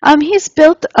 He's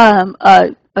built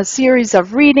a series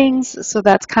of readings, so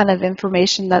that's kind of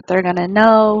information that they're going to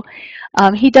know.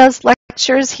 He does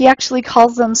lectures. He actually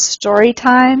calls them story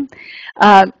time.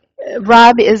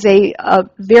 Rob is a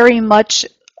very much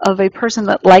of a person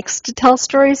that likes to tell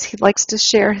stories. He likes to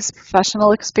share his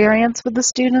professional experience with the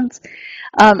students.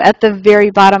 At the very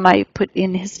bottom, I put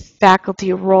in his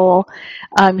faculty role.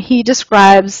 He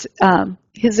describes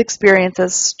his experience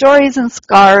as stories and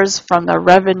scars from the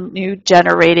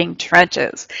revenue-generating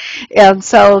trenches. And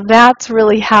so that's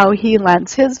really how he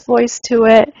lends his voice to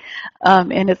it,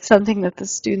 and it's something that the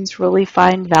students really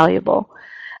find valuable.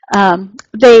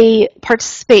 They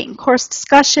participate in course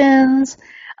discussions.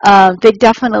 They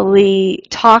definitely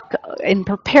talk in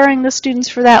preparing the students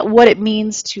for that, what it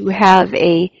means to have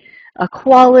a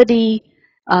quality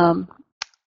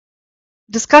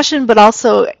discussion, but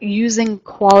also using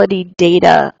quality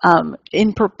data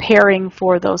in preparing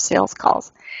for those sales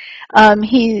calls.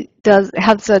 He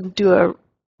has to do a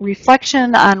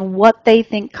reflection on what they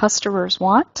think customers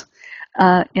want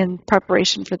in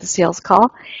preparation for the sales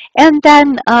call, and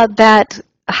then that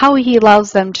how he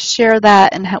allows them to share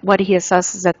that and what he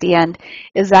assesses at the end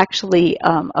is actually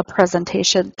a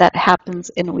presentation that happens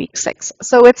in week 6.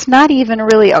 So it's not even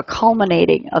really a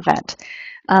culminating event.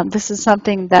 This is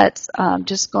something that's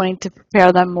just going to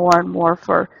prepare them more and more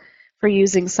for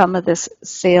using some of this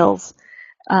sales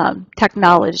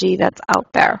technology that's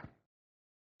out there.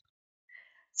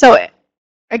 So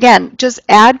again, just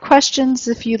add questions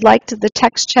if you'd like to the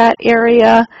text chat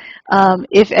area.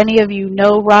 If any of you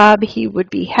know Rob, he would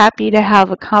be happy to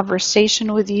have a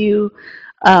conversation with you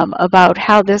about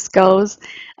how this goes.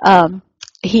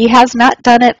 He has not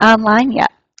done it online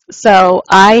yet. So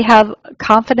I have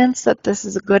confidence that this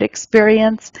is a good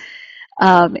experience.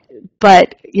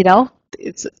 But, you know,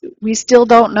 we still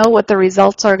don't know what the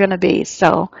results are going to be.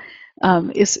 So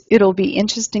it'll be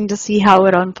interesting to see how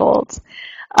it unfolds.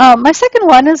 My second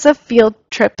one is a field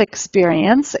trip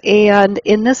experience, and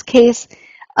in this case,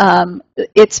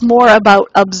 it's more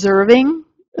about observing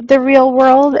the real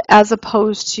world as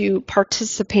opposed to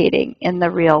participating in the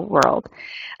real world.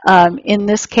 In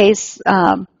this case,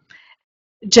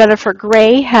 Jennifer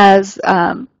Gray has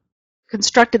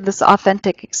constructed this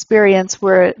authentic experience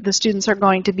where the students are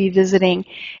going to be visiting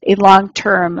a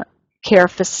long-term care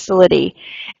facility,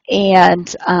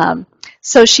 and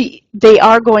so they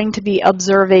are going to be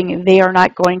observing. They are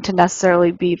not going to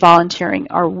necessarily be volunteering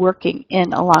or working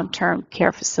in a long-term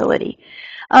care facility.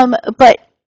 But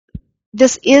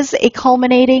this is a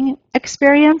culminating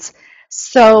experience,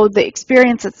 so the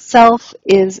experience itself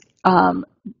is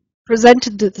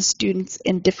presented to the students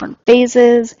in different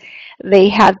phases. They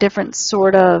have different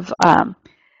sort of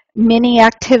mini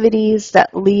activities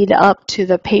that lead up to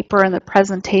the paper and the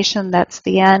presentation that's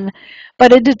the end,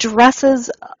 but it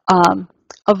addresses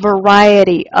a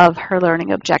variety of her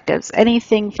learning objectives,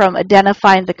 anything from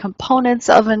identifying the components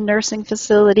of a nursing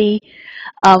facility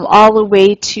all the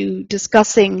way to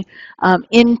discussing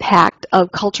impact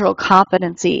of cultural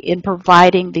competency in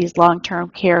providing these long-term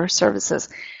care services.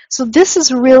 So this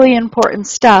is really important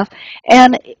stuff,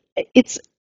 and it's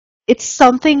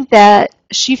something that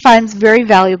she finds very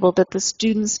valuable, that the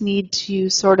students need to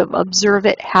sort of observe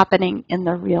it happening in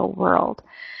the real world.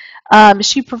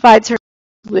 She provides her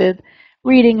with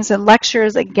readings and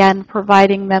lectures, again,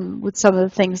 providing them with some of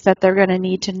the things that they're going to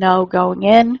need to know going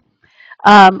in.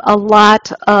 A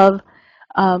lot of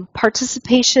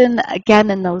participation, again,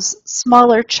 in those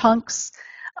smaller chunks.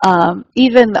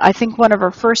 Even, I think one of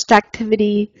her first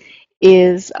activity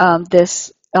is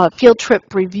this field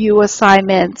trip review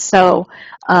assignment. So,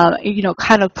 you know,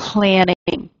 kind of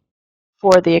planning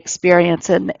for the experience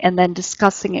and then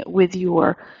discussing it with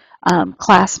your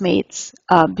classmates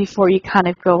before you kind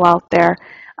of go out there,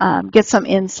 get some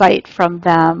insight from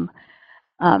them.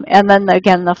 And then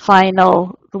again, the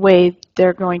way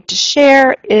they're going to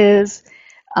share is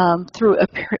through a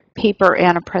paper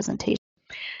and a presentation.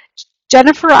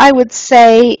 Jennifer, I would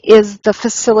say, is the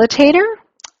facilitator.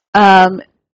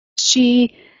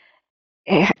 She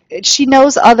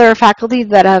knows other faculty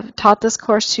that have taught this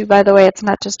course too, by the way. It's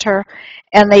not just her.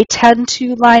 And they tend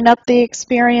to line up the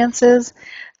experiences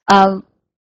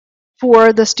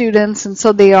for the students, and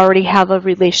so they already have a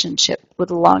relationship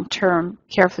with a long-term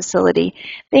care facility.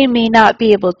 They may not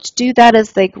be able to do that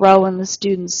as they grow and the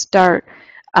students start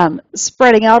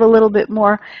spreading out a little bit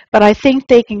more, but I think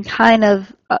they can kind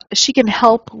of, she can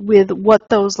help with what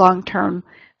those long-term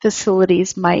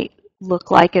facilities might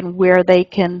look like and where they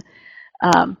can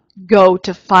go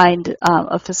to find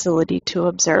a facility to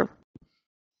observe.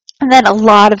 And then a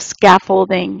lot of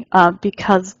scaffolding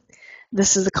because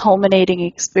this is a culminating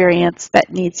experience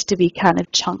that needs to be kind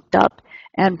of chunked up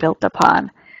and built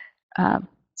upon.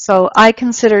 So I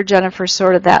consider Jennifer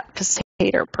sort of that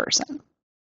facilitator person.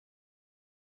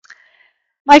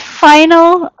 My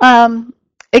final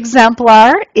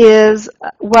exemplar is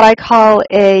what I call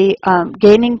a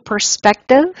gaining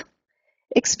perspective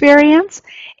experience,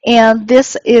 and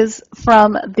this is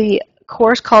from the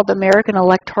course called American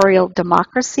Electoral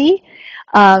Democracy.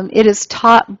 It is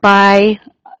taught by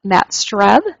Matt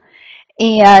Streb,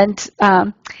 and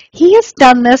he has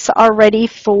done this already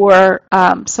for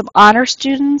some honor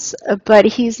students, but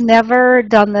he's never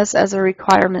done this as a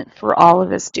requirement for all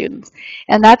of his students,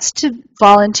 and that's to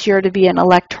volunteer to be an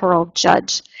electoral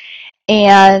judge.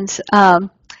 And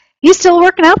he's still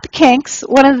working out the kinks.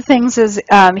 One of the things is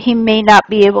he may not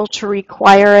be able to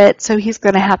require it, so he's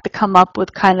going to have to come up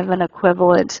with kind of an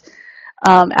equivalent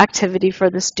activity for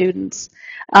the students.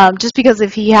 Just because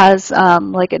if he has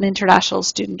like an international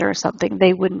student or something,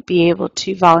 they wouldn't be able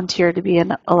to volunteer to be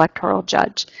an electoral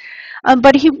judge.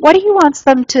 But what he wants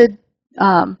them to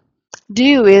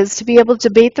do is to be able to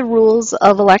debate the rules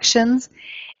of elections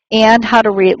and how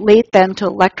to relate them to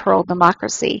electoral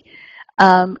democracy.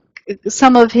 Um,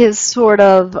 some of his sort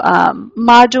of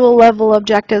module level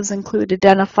objectives include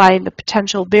identifying the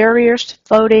potential barriers to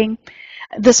voting.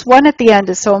 This one at the end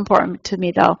is so important to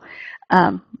me, though.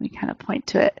 Let me kind of point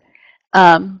to it.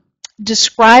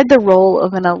 Describe the role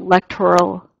of an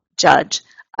electoral judge.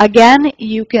 Again,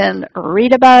 you can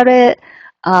read about it.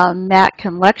 Matt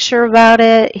can lecture about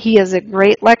it. He is a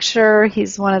great lecturer.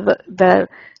 He's one of the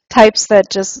types that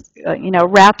just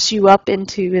wraps you up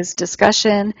into his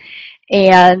discussion.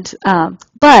 And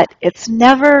but it's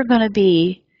never going to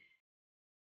be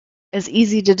as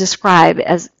easy to describe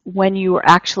as when you are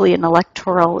actually an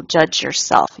electoral judge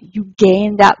yourself. You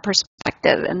gain that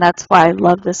perspective, and that's why I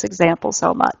love this example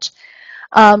so much.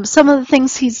 Some of the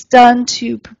things he's done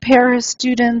to prepare his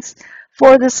students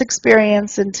for this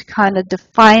experience and to kind of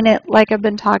define it, like I've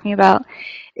been talking about,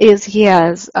 is he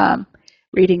has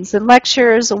readings and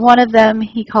lectures. One of them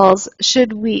he calls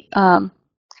 "Should We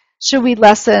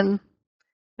Lessen?"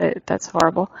 That's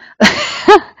horrible.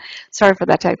 Sorry for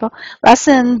that typo.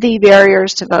 Lessen the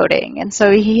barriers to voting. And so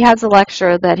he has a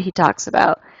lecture that he talks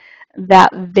about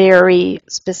that very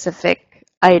specific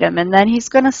item. And then he's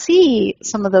going to see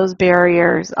some of those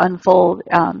barriers unfold.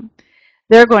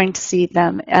 They're going to see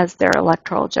them as their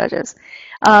electoral judges.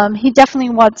 He definitely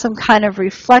wants some kind of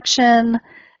reflection,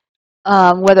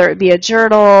 whether it be a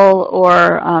journal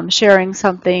or sharing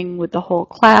something with the whole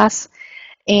class.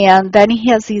 And then he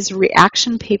has these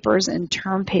reaction papers and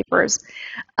term papers.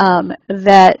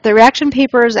 That the reaction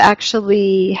papers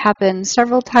actually happen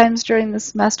several times during the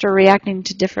semester, reacting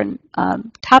to different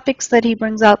topics that he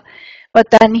brings up. But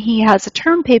then he has a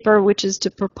term paper, which is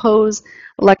to propose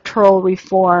electoral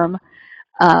reform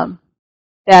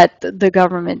that the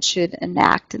government should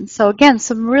enact. And so again,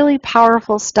 some really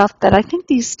powerful stuff that I think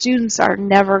these students are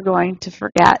never going to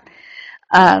forget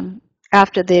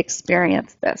after they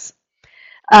experience this.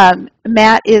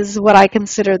 Matt is what I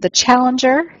consider the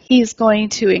challenger. He's going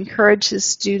to encourage his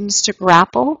students to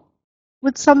grapple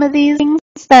with some of these things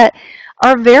that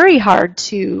are very hard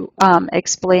to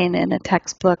explain in a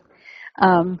textbook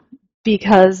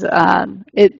because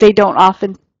they don't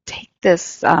often take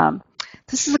this.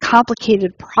 This is a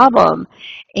complicated problem,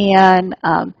 and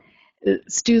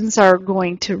students are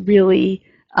going to really,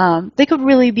 they could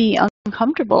really be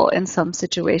uncomfortable in some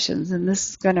situations, and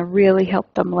this is going to really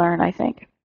help them learn, I think.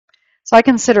 So I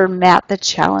consider Matt the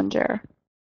challenger.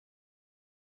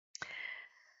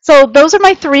 So those are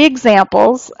my three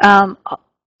examples.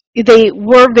 They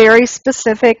were very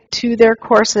specific to their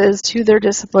courses, to their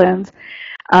disciplines,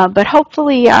 but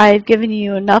hopefully I've given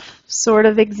you enough sort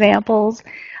of examples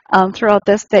throughout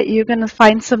this that you're going to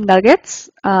find some nuggets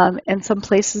and some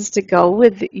places to go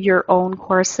with your own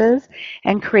courses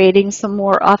and creating some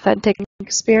more authentic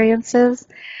experiences.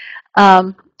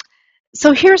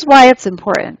 So here's why it's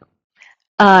important.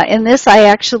 And this I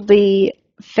actually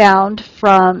found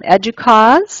from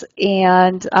EDUCAUSE,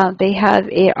 and they have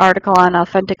an article on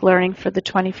authentic learning for the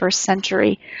 21st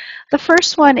century. The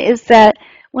first one is that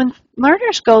when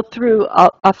learners go through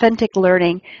authentic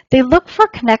learning, they look for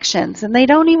connections, and they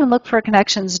don't even look for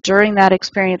connections during that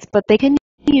experience, but they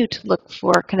continue to look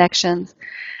for connections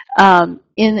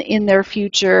in their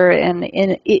future and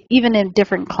even in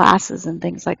different classes and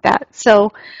things like that.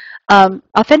 So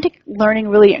authentic learning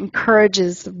really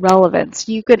encourages relevance.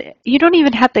 You don't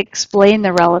even have to explain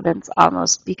the relevance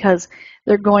almost, because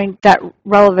that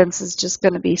relevance is just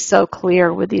going to be so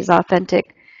clear with these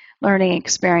authentic learning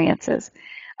experiences.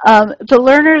 The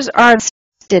learners are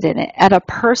invested in it at a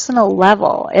personal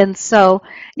level, and so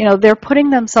they're putting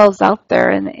themselves out there,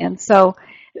 and so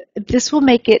this will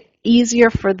make it easier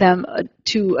for them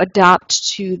to adapt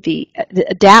to the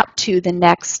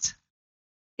next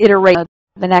iteration,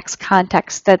 the next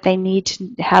context that they need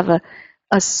to have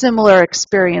a similar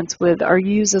experience with or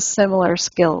use a similar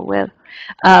skill with.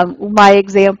 My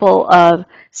example of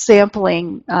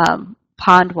sampling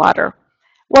pond water.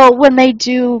 Well, when they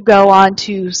do go on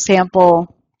to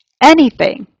sample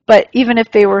anything, but even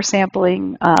if they were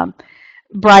sampling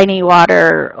briny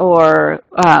water or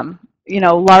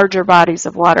larger bodies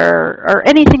of water or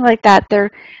anything like that,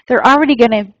 they're already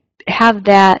going to have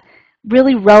that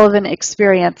really relevant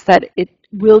experience that it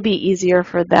will be easier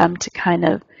for them to kind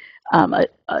of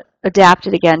adapt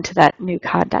it again to that new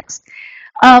context.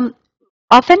 Um,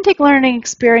 Authentic learning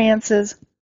experiences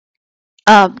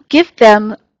give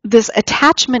them this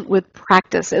attachment with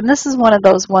practice, and this is one of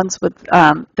those ones with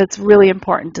that's really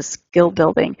important to skill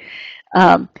building.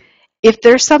 Um, if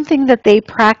there's something that they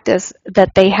practice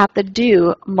that they have to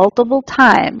do multiple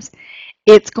times,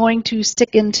 it's going to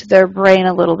stick into their brain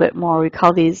a little bit more. We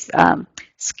call these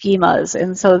schemas.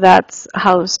 And so that's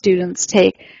how students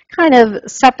take kind of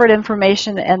separate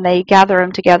information and they gather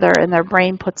them together and their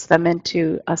brain puts them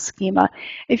into a schema.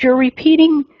 If you're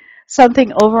repeating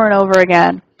something over and over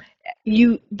again,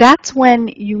 that's when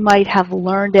you might have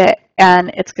learned it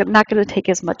and it's not going to take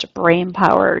as much brain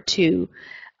power to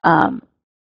um,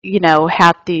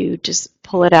 have to just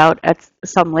pull it out at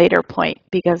some later point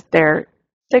because they're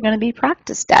going to be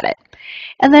practiced at it.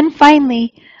 And then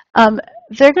finally,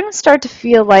 they're going to start to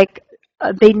feel like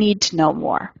they need to know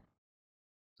more.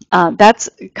 That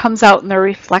comes out in their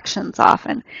reflections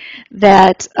often,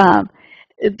 that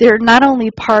they're not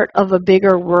only part of a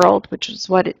bigger world, which is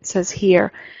what it says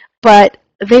here, but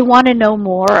they want to know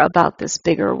more about this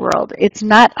bigger world. It's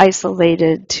not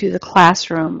isolated to the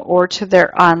classroom or to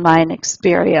their online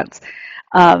experience.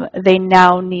 They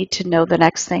now need to know the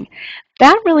next thing.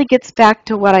 That really gets back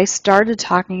to what I started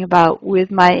talking about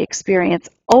with my experience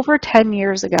over 10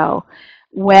 years ago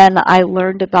when I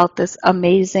learned about this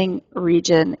amazing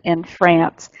region in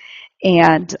France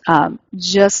and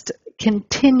just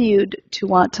continued to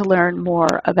want to learn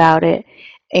more about it.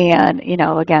 And,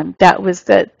 again, that was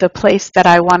the place that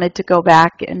I wanted to go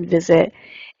back and visit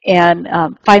and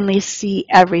finally see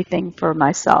everything for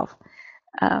myself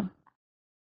um,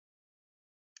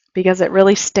 because it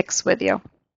really sticks with you.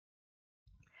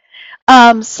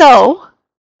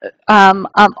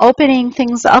 I'm opening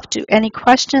things up to any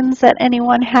questions that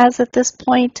anyone has at this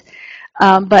point.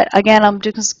 But again, I'm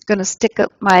just going to stick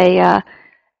up my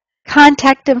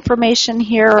contact information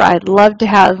here. I'd love to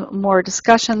have more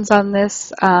discussions on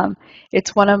this.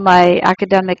 It's one of my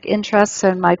academic interests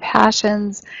and my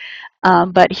passions.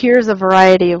 But here's a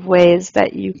variety of ways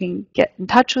that you can get in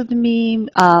touch with me.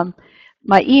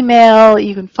 My email,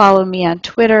 you can follow me on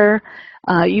Twitter.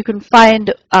 You can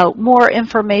find out more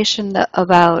information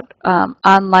about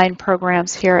online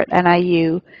programs here at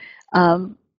NIU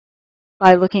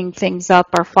by looking things up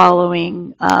or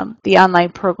following the Online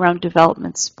Program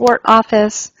Development Support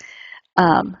Office.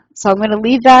 So I'm going to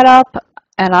leave that up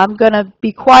and I'm going to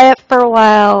be quiet for a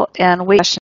while and wait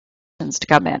for questions to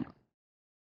come in.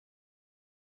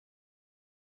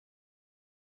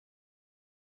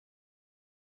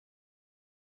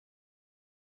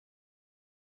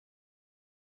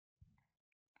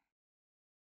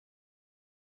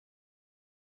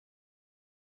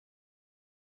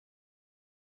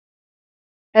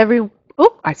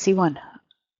 I see one.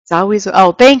 It's always,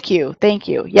 oh, thank you, thank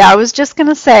you. Yeah, I was just going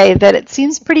to say that it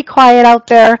seems pretty quiet out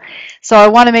there, so I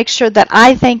want to make sure that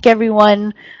I thank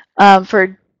everyone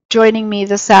for joining me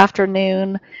this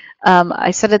afternoon.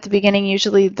 I said at the beginning,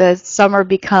 usually the summer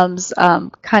becomes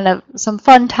kind of some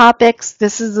fun topics.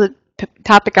 This is a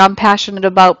topic I'm passionate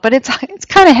about, but it's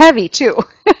kind of heavy too.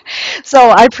 So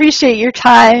I appreciate your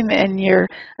time and your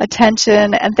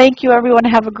attention, and thank you, everyone.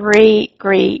 Have a great,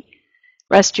 great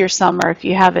rest of your summer if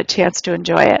you have a chance to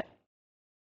enjoy it.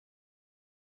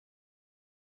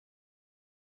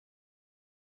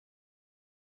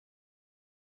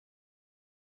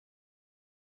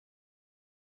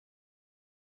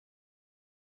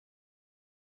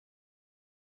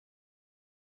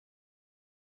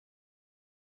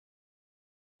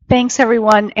 Thanks,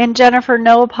 everyone. And Jennifer,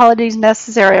 no apologies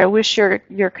necessary. I wish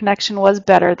your connection was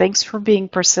better. Thanks for being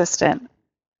persistent.